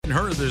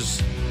Remember,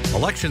 there's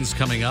elections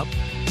coming up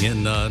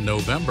in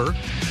November.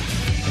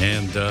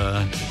 And,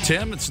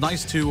 Tim, it's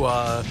nice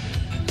to...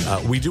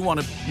 we do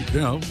want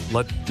to,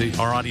 let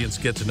our audience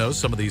get to know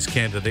some of these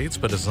candidates,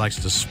 but it's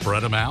nice to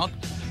spread them out.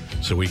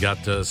 So we got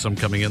some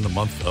coming in the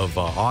month of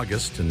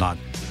August and not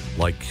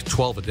like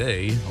 12 a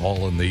day,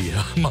 all in the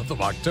month of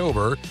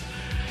October.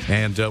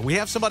 And we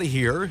have somebody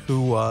here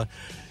who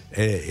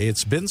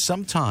it's been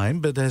some time,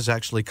 but has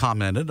actually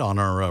commented on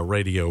our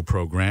radio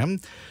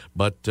program.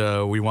 But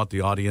we want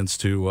the audience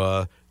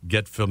to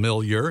get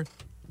familiar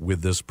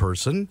with this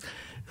person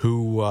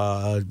who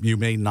you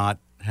may not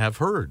have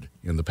heard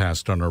in the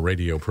past on our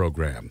radio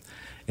program.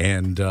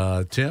 And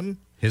Tim,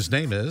 his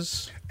name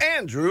is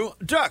Andrew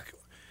Duck.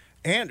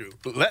 Andrew,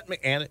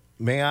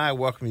 may I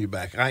welcome you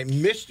back? I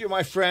missed you,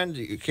 my friend.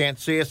 You can't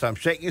see us. I'm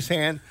shaking his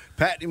hand,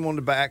 patting him on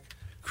the back,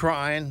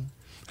 crying.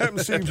 Haven't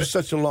seen him for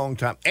such a long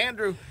time.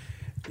 Andrew,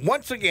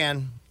 once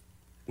again,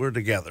 we're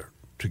together.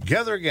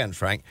 Together again,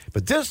 Frank.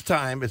 But this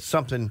time, it's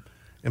something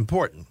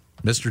important.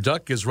 Mr.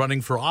 Duck is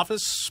running for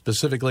office,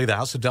 specifically the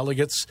House of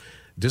Delegates,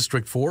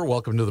 District 4.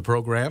 Welcome to the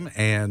program.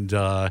 And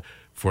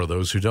for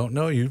those who don't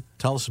know you,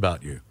 tell us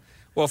about you.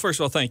 Well, first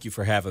of all, thank you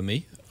for having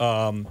me.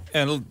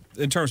 And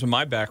in terms of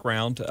my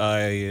background,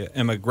 I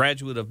am a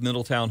graduate of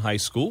Middletown High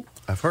School.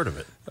 I've heard of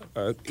it.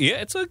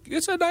 Yeah, it's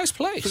a nice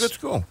place. It's a good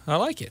school. I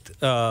like it.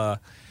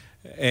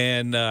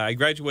 And I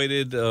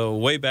graduated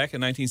way back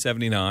in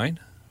 1979.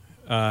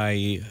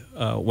 I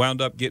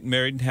wound up getting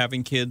married and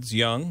having kids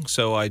young,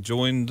 so I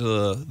joined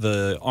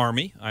the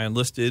Army. I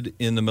enlisted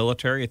in the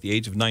military at the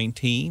age of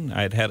 19.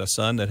 I had a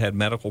son that had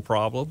medical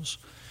problems.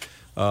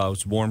 I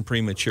was born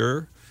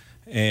premature,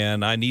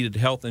 and I needed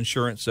health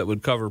insurance that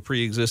would cover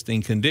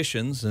pre-existing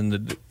conditions in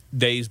the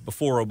days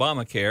before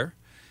Obamacare.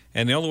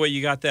 And the only way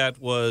you got that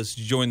was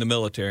to join the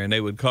military, and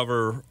they would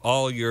cover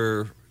all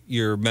your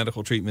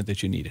medical treatment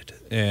that you needed.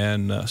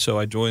 And so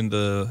I joined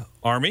the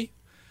Army.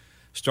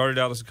 Started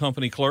out as a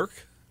company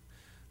clerk,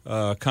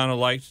 kind of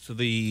liked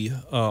the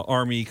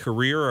Army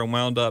career. I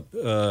wound up,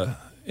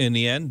 in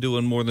the end,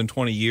 doing more than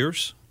 20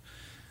 years.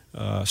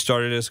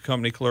 Started as a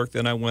company clerk,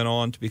 then I went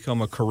on to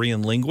become a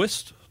Korean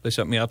linguist. They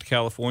sent me out to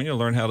California to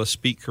learn how to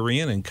speak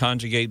Korean and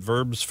conjugate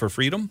verbs for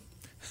freedom.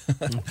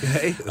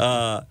 Okay.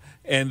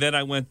 And then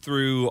I went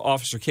through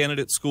officer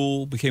candidate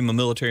school, became a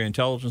military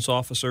intelligence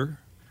officer.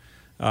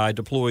 I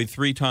deployed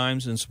 3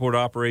 times in support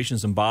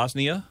operations in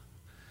Bosnia.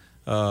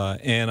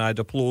 And I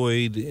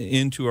deployed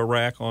into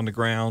Iraq on the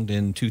ground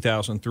in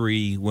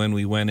 2003 when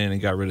we went in and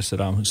got rid of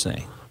Saddam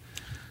Hussein.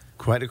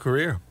 Quite a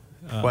career.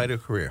 Quite a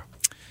career.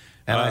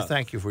 And I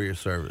thank you for your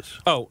service.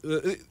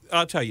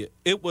 I'll tell you,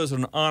 it was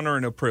an honor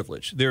and a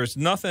privilege. There is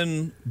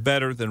nothing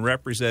better than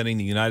representing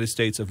the United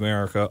States of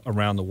America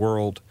around the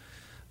world.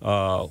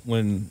 I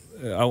want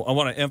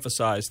to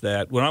emphasize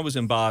that when I was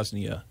in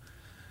Bosnia,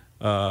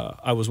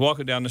 I was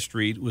walking down the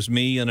street. It was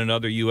me and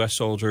another U.S.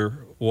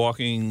 soldier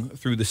walking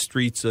through the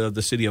streets of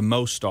the city of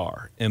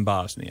Mostar in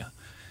Bosnia.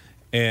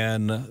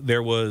 And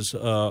there was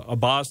a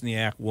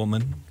Bosniak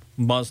woman,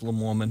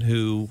 Muslim woman,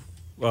 who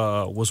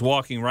was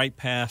walking right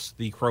past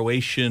the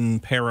Croatian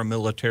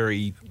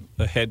paramilitary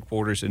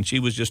headquarters, and she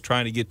was just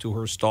trying to get to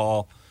her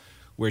stall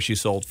where she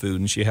sold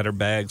food. And she had her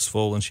bags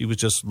full, and she was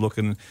just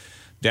looking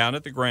down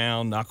at the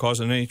ground, not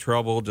causing any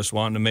trouble, just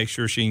wanting to make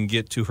sure she can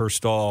get to her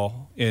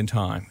stall in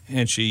time.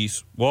 And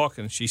she's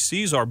walking. She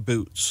sees our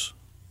boots.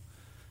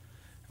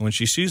 And when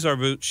she sees our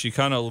boots, she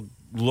kind of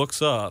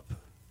looks up,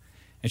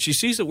 and she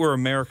sees that we're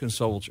American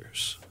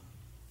soldiers.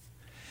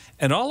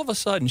 And all of a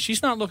sudden,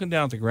 she's not looking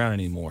down at the ground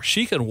anymore.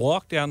 She can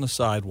walk down the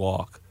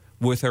sidewalk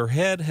with her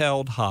head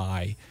held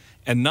high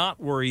and not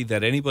worry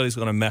that anybody's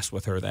going to mess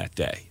with her that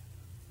day.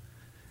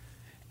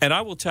 And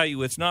I will tell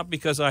you, it's not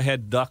because I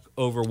had duck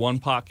over one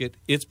pocket.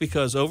 It's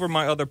because over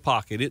my other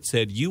pocket, it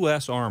said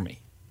U.S.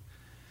 Army.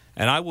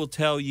 And I will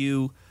tell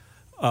you,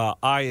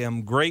 I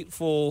am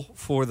grateful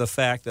for the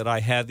fact that I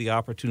had the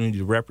opportunity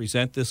to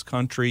represent this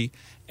country.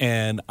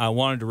 And I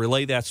wanted to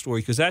relay that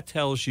story because that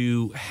tells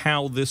you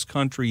how this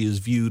country is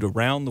viewed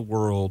around the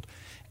world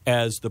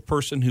as the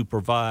person who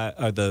provide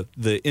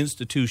the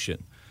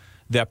institution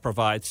that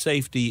provides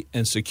safety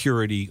and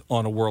security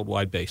on a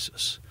worldwide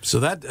basis. So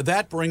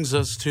that brings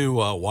us to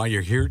why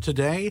you're here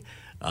today.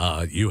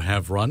 You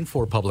have run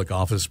for public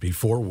office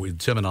before.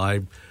 Tim and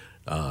I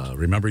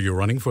remember you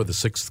running for the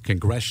 6th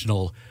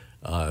Congressional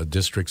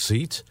District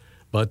seat.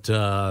 But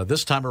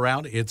this time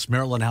around, it's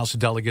Maryland House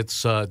of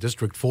Delegates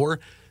District 4.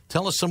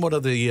 Tell us somewhat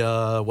of the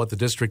what the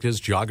district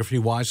is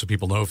geography-wise so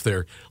people know if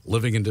they're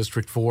living in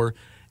District 4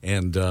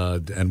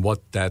 and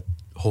what that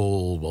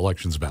whole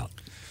election's about.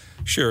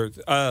 Sure.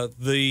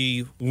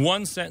 The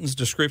one-sentence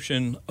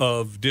description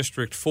of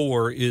District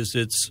 4 is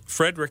it's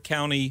Frederick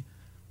County,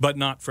 but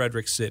not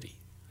Frederick City.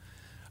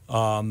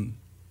 A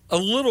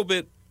little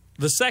bit,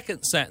 the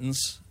second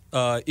sentence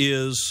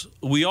is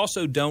we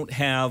also don't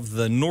have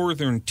the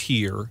northern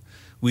tier.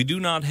 We do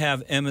not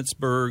have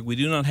Emmitsburg. We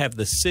do not have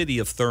the city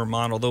of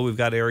Thurmont, although we've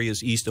got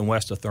areas east and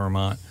west of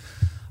Thurmont.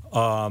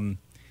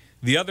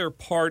 The other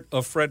part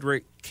of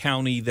Frederick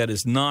county that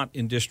is not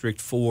in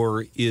District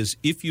 4 is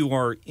if you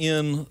are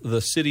in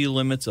the city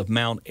limits of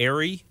Mount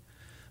Airy.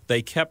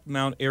 They kept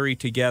Mount Airy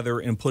together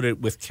and put it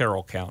with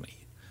Carroll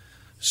County.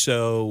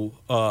 So,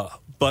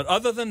 but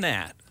other than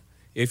that,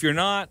 if you're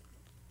not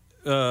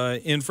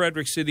in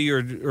Frederick City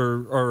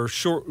or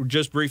short,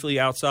 just briefly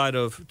outside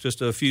of,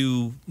 just a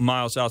few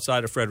miles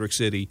outside of Frederick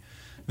City,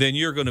 then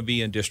you're going to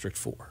be in District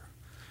 4.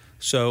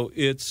 So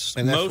it's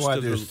and that's most why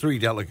of there's 3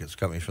 delegates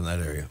coming from that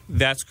area.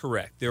 That's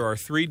correct. There are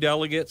 3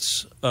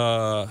 delegates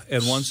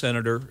and 1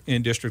 senator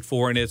in District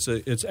 4, and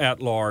it's at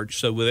large.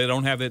 So they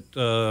don't have it.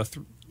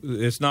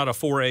 It's not a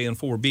 4A and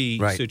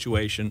 4B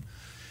situation.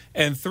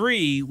 And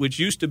 3, which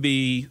used to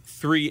be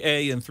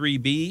 3A and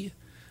 3B,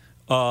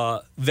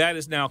 that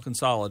is now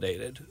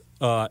consolidated.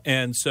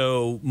 And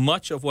so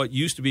much of what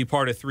used to be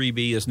part of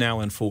 3B is now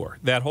in 4.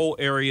 That whole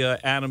area,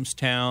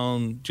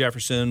 Adamstown,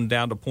 Jefferson,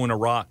 down to Point of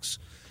Rocks,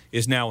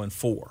 is now in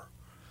 4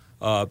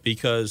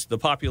 because the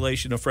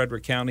population of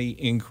Frederick County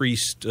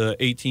increased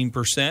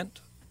 18%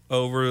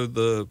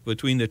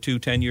 between the 2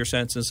 10-year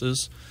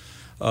censuses.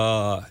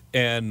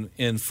 And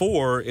in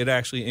 4, it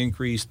actually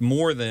increased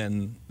more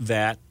than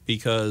that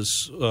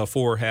because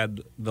 4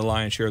 had the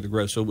lion's share of the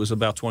growth. So it was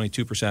about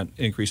 22%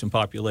 increase in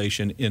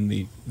population in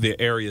the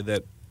area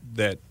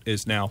that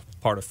is now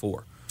part of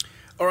 4.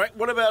 All right.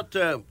 What about,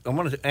 I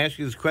wanted to ask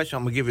you this question.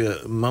 I'm going to give you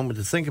a moment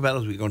to think about it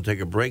as we're going to take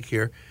a break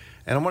here.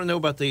 And I want to know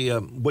about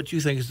what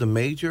you think is the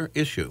major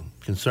issue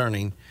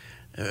concerning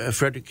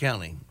Frederick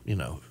County,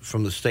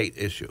 from the state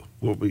issue.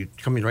 We'll be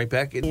coming right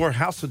back. For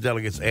House of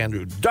Delegates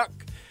Andrew Duck.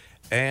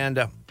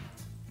 And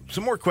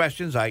some more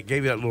questions. I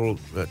gave you that little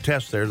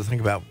test there to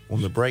think about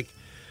on the break.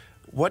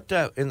 What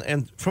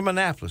and from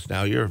Annapolis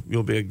now,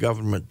 you'll be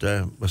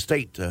a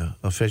state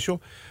official.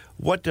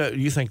 What do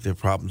you think the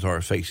problems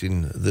are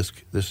facing this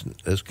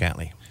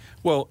county?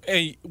 Well,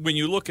 when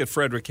you look at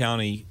Frederick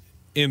County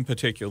in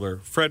particular,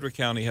 Frederick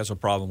County has a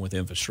problem with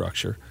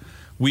infrastructure.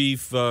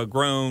 We've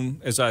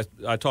grown, as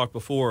I talked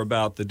before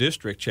about the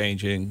district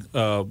changing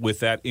with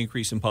that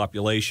increase in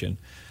population.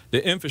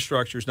 The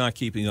infrastructure is not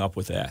keeping up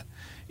with that.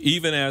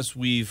 Even as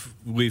we've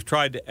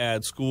tried to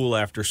add school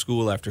after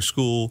school after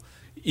school,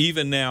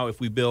 even now if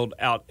we build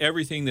out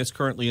everything that's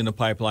currently in the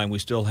pipeline, we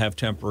still have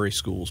temporary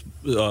schools,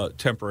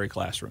 temporary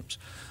classrooms.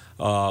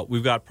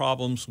 We've got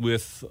problems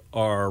with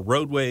our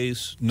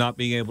roadways not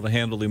being able to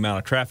handle the amount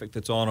of traffic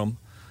that's on them.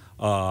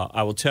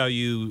 I will tell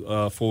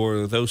you,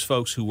 for those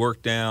folks who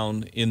work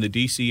down in the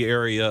D.C.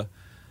 area,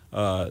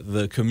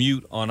 the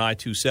commute on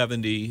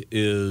I-270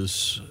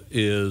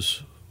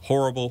 is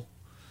horrible.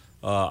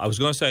 I was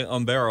going to say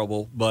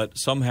unbearable, but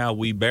somehow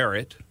we bear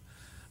it.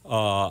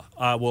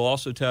 I will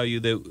also tell you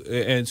that,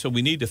 and so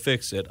we need to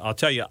fix it. I'll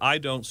tell you, I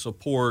don't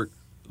support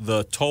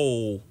the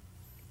toll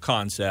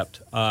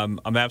concept. I'm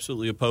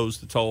absolutely opposed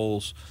to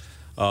tolls.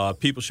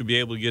 People should be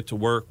able to get to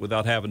work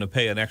without having to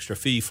pay an extra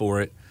fee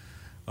for it.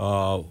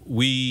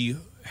 We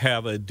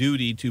have a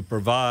duty to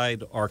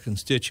provide our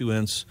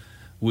constituents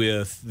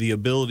with the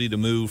ability to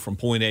move from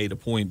point A to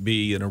point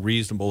B in a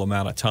reasonable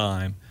amount of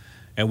time,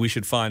 and we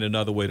should find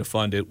another way to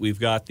fund it. We've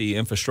got the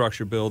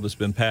infrastructure bill that's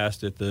been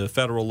passed at the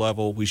federal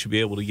level. We should be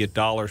able to get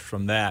dollars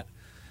from that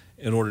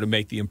in order to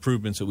make the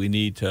improvements that we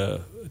need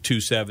to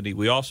 270.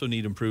 We also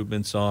need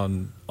improvements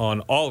on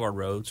all of our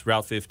roads,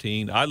 Route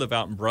 15. I live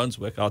out in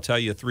Brunswick. I'll tell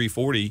you,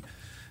 340,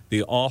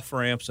 the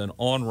off-ramps and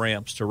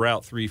on-ramps to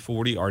Route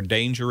 340 are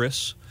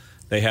dangerous.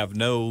 They have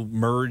no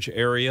merge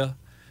area.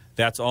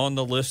 That's on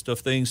the list of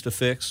things to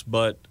fix,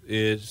 but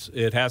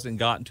it hasn't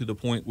gotten to the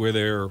point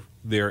where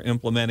they're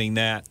implementing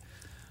that.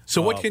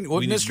 So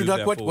Mr.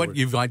 Duck, what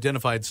you've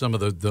identified some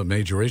of the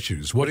major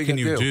issues. What can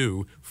you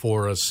do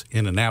for us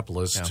in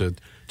Annapolis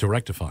to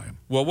rectify them?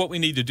 Well, what we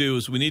need to do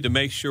is we need to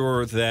make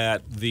sure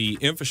that the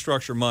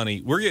infrastructure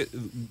money,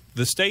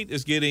 the state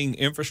is getting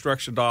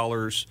infrastructure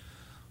dollars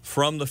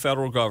from the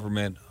federal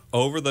government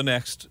over the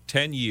next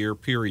 10-year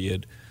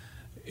period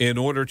in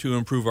order to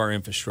improve our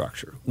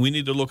infrastructure. We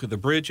need to look at the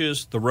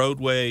bridges, the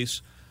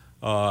roadways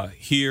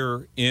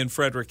here in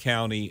Frederick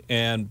County,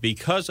 and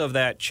because of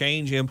that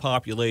change in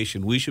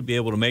population, we should be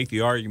able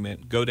to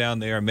go down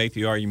there and make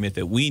the argument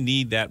that we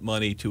need that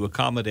money to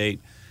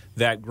accommodate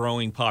that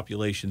growing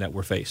population that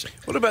we're facing.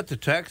 What about the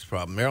tax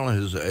problem?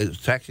 Maryland is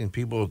taxing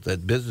people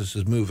that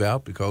businesses move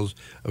out because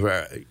of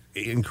our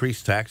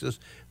increased taxes.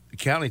 The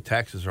county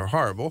taxes are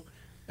horrible.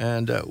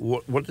 And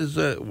what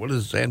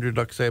does Andrew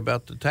Duck say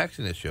about the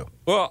taxing issue?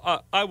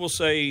 Well, I will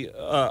say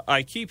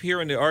I keep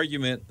hearing the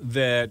argument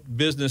that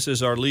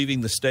businesses are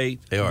leaving the state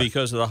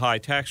because of the high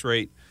tax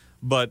rate,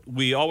 but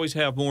we always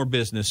have more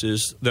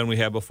businesses than we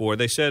had before.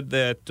 They said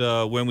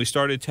that when we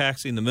started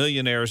taxing the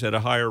millionaires at a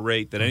higher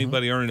rate, that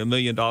anybody earning $1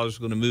 million was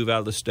going to move out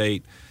of the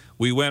state.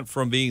 We went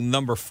from being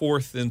number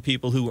 4th in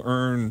people who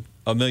earn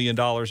 $1 million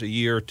a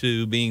year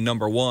to being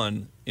number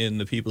 1 in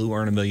the people who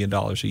earn $1 million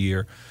a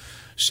year.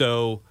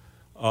 So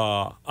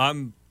I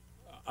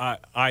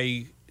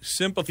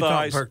sympathize. You're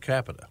talking per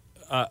capita.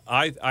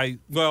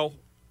 Well,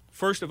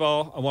 first of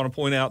all, I want to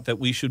point out that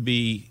we should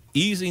be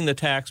easing the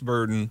tax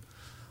burden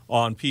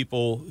on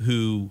people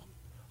who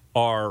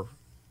are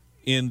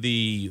in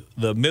the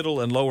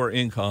middle and lower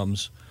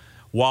incomes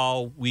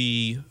while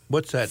we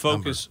What's that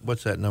focus. number?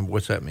 What's that number?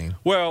 What's that mean?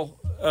 Well,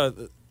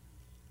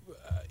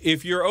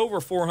 if you're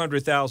over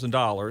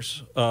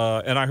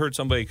 $400,000, and I heard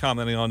somebody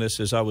commenting on this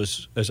as I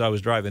was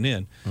driving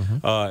in,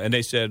 and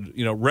they said,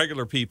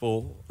 regular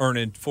people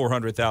earning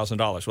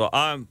 $400,000. Well,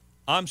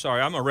 I'm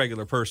sorry, I'm a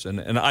regular person,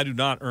 and I do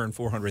not earn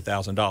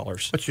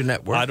 $400,000. What's your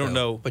net worth? I don't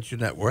know. But your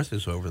net worth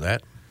is over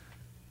that.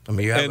 I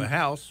mean, you have a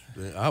house,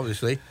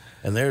 obviously,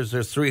 and there's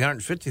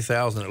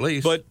 $350,000 at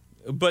least.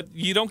 But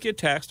you don't get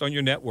taxed on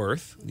your net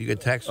worth. You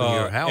get taxed on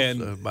your house. There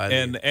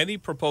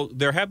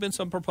have been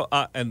some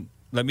and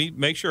let me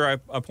make sure I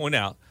point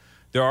out,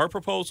 there are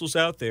proposals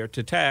out there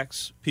to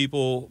tax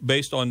people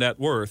based on net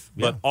worth,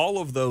 but all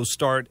of those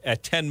start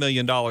at $10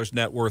 million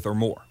net worth or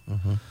more.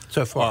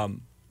 So far.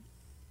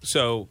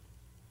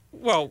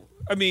 Well,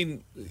 I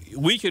mean,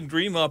 we can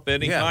dream up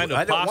any kind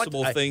of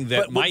possible thing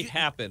that might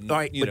happen.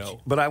 Right,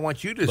 but I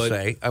want you to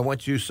say,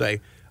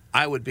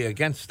 I would be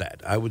against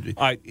that. I would be.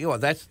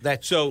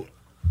 That's so.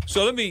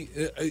 Let me.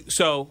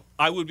 So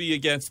I would be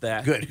against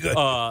that. Good.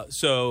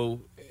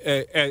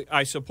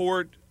 I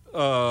support.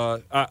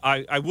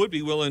 I would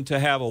be willing to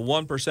have a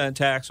 1%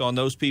 tax on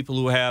those people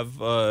who have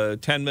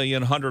 $10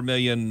 million, $100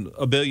 million,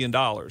 $1 billion.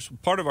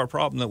 Part of our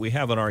problem that we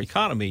have in our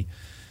economy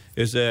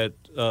is that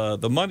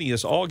the money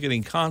is all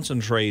getting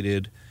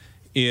concentrated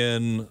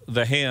in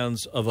the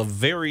hands of a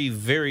very,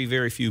 very,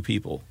 very few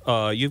people.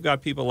 You've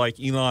got people like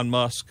Elon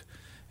Musk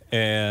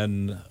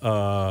and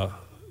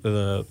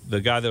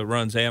the guy that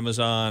runs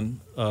Amazon,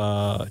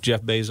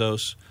 Jeff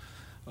Bezos,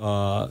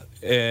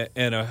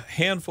 and a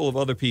handful of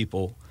other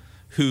people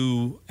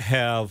who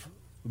have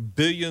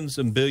billions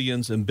and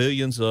billions and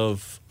billions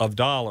of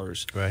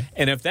dollars. Right.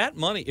 And if that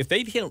money, if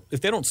they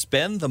don't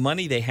spend the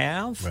money they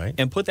have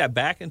and put that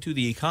back into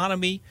the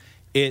economy,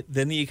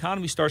 then the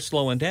economy starts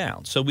slowing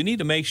down. So we need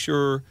to make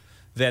sure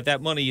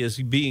that money is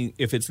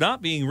if it's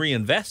not being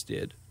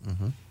reinvested,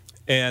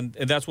 and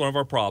that's one of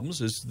our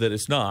problems is that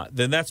it's not,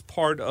 then that's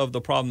part of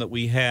the problem that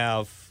we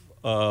have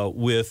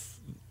with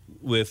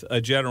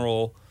a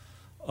general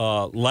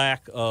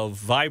lack of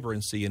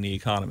vibrancy in the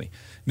economy.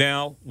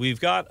 Now, we've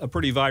got a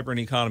pretty vibrant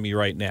economy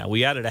right now.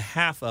 We added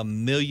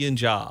 500,000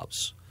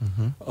 jobs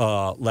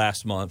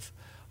last month.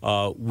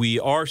 We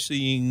are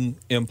seeing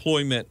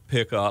employment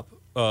pick up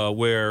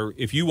where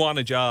if you want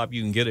a job,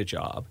 you can get a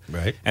job.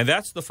 Right. And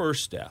that's the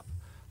first step.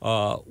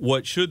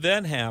 What should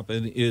then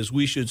happen is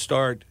we should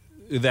start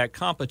that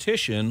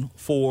competition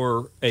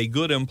for a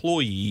good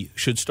employee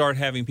should start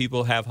having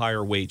people have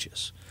higher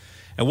wages.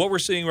 And what we're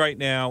seeing right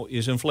now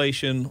is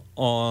inflation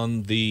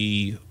on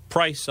the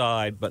price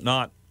side, but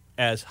not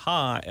as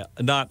high,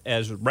 not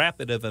as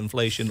rapid of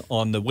inflation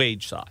on the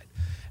wage side.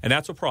 And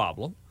that's a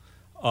problem.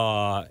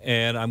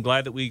 And I'm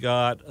glad that we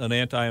got an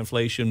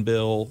anti-inflation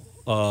bill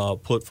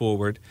put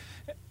forward.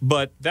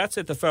 But that's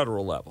at the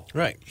federal level.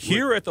 Right.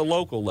 Here at the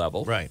local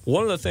level,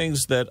 one of the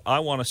things that I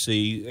want to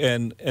see,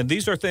 and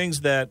these are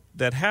things that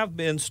have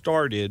been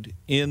started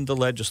in the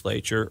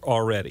legislature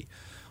already.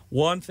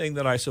 One thing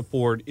that I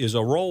support is a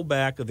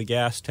rollback of the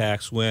gas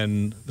tax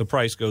when the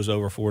price goes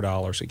over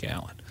 $4 a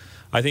gallon.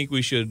 I think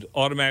we should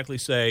automatically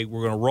say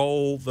we're going to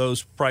roll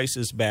those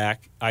prices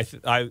back.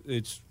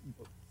 It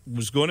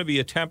was going to be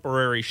a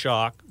temporary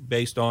shock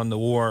based on the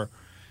war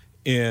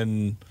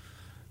in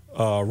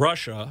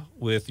Russia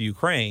with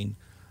Ukraine,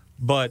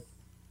 but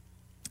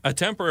a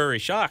temporary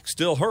shock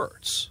still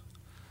hurts.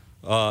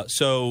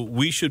 So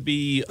we should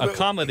be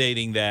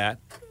accommodating that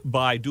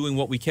by doing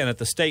what we can at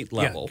the state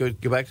level. Yeah,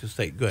 go back to the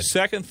state. Good.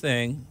 Second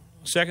thing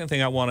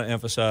I want to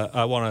emphasize,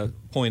 I want to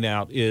point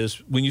out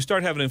is when you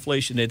start having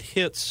inflation, it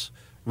hits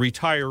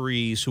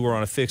retirees who are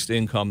on a fixed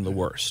income the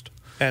worst.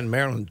 And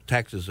Maryland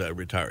taxes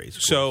retirees.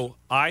 So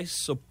I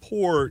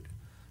support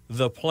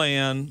the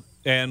plan.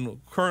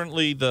 And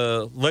currently,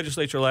 the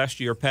legislature last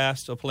year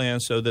passed a plan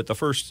so that the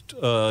first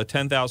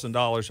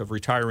 $10,000 of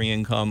retiree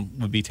income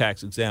would be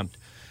tax exempt.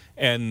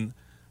 And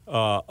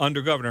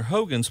under Governor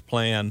Hogan's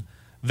plan,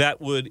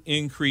 that would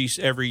increase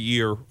every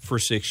year for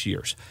 6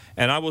 years.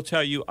 And I will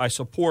tell you, I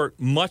support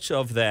much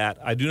of that.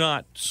 I do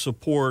not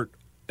support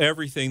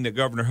everything that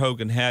Governor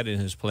Hogan had in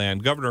his plan.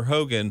 Governor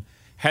Hogan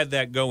had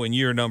that go in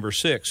year number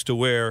 6 to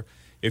where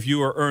if you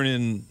were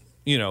earning,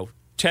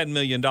 $10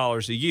 million a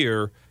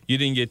year, you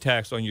didn't get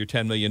taxed on your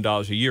 $10 million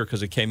a year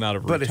because it came out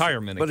of a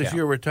retirement account. But if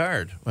you're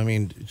retired, I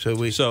mean,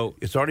 so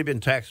it's already been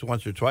taxed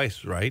once or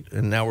twice, right?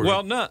 And now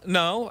we're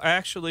no,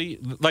 actually,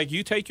 like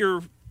you take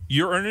your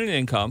earning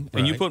income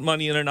and you put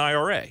money in an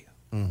IRA,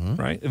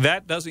 right?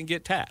 That doesn't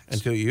get taxed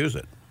until you use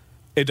it.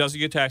 It doesn't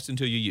get taxed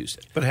until you use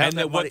it. But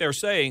what they're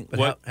saying,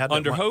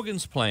 under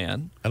Hogan's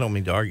plan, I don't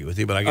mean to argue with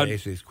you, but I got to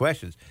ask these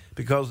questions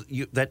because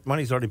that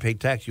money's already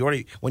paid tax.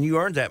 When you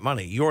earned that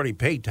money, you already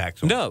paid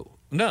tax on it.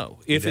 No.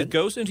 If it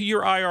goes into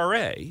your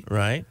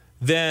IRA,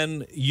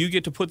 then you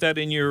get to put that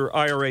in your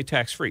IRA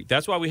tax-free.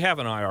 That's why we have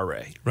an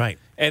IRA. Right.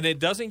 And it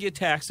doesn't get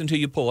taxed until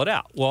you pull it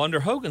out. Well,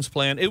 under Hogan's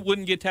plan, it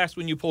wouldn't get taxed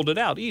when you pulled it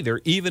out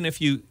either, even if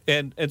you –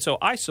 and so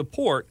I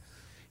support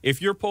if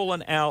you're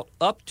pulling out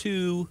up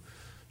to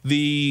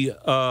the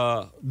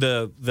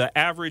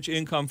average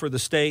income for the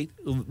state,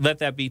 let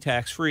that be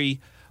tax-free.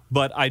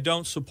 But I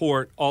don't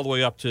support all the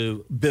way up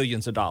to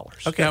billions of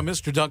dollars. Okay, now,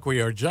 Mr. Duck, we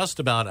are just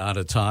about out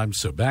of time,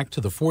 so back to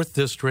the 4th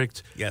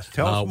District. Yes,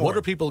 tell us more. What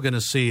are people going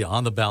to see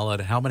on the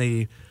ballot? How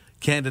many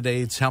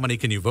candidates? How many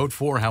can you vote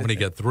for? How many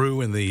get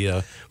through in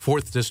the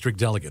 4th District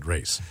delegate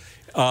race?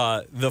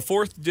 The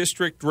 4th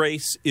District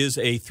race is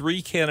a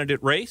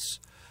 3-candidate race,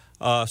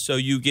 so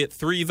you get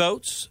 3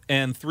 votes,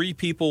 and 3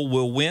 people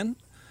will win.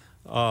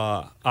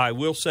 I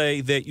will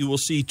say that you will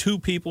see 2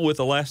 people with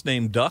the last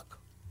name Duck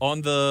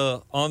on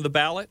the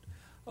ballot,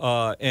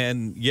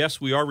 and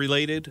yes, we are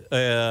related.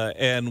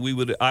 And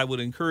I would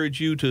encourage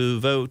you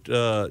to vote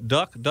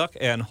Duck,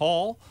 and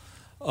Hall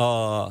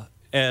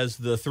as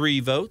the 3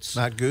 votes.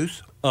 Not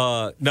Goose.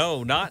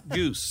 No, not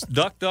Goose.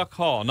 Duck,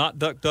 Hall, not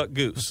Duck,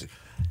 Goose.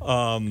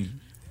 And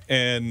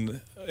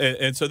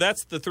so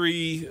that's the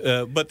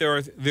 3. But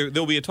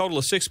there'll be a total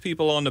of 6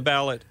 people on the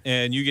ballot,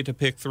 and you get to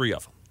pick 3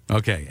 of them.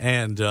 Okay,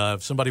 and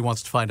if somebody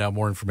wants to find out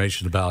more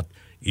information about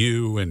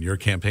you and your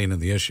campaign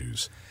and the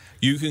issues,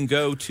 you can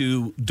go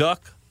to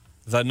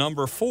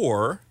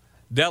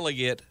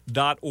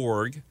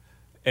duck4delegate.org,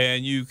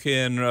 and you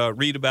can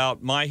read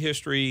about my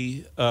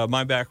history,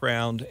 my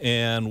background,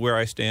 and where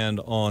I stand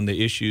on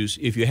the issues.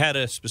 If you had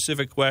a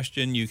specific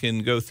question, you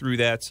can go through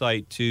that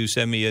site to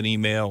send me an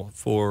email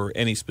for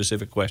any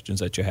specific questions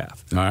that you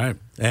have. All right,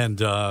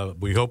 and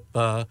we hope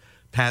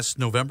past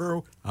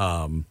November,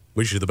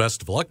 wish you the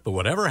best of luck, but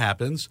whatever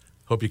happens,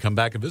 hope you come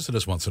back and visit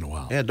us once in a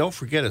while. Yeah, don't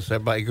forget us.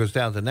 Everybody goes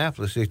down to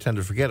Annapolis, they tend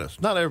to forget us.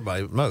 Not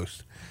everybody, but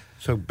most.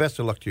 So best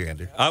of luck to you,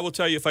 Andrew. I will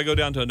tell you, if I go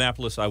down to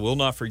Annapolis, I will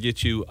not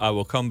forget you. I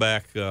will come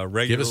back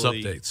regularly. Give us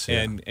updates.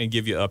 And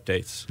give you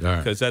updates, right,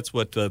 because that's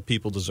what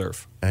people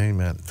deserve.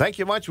 Amen. Thank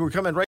you much. We're coming right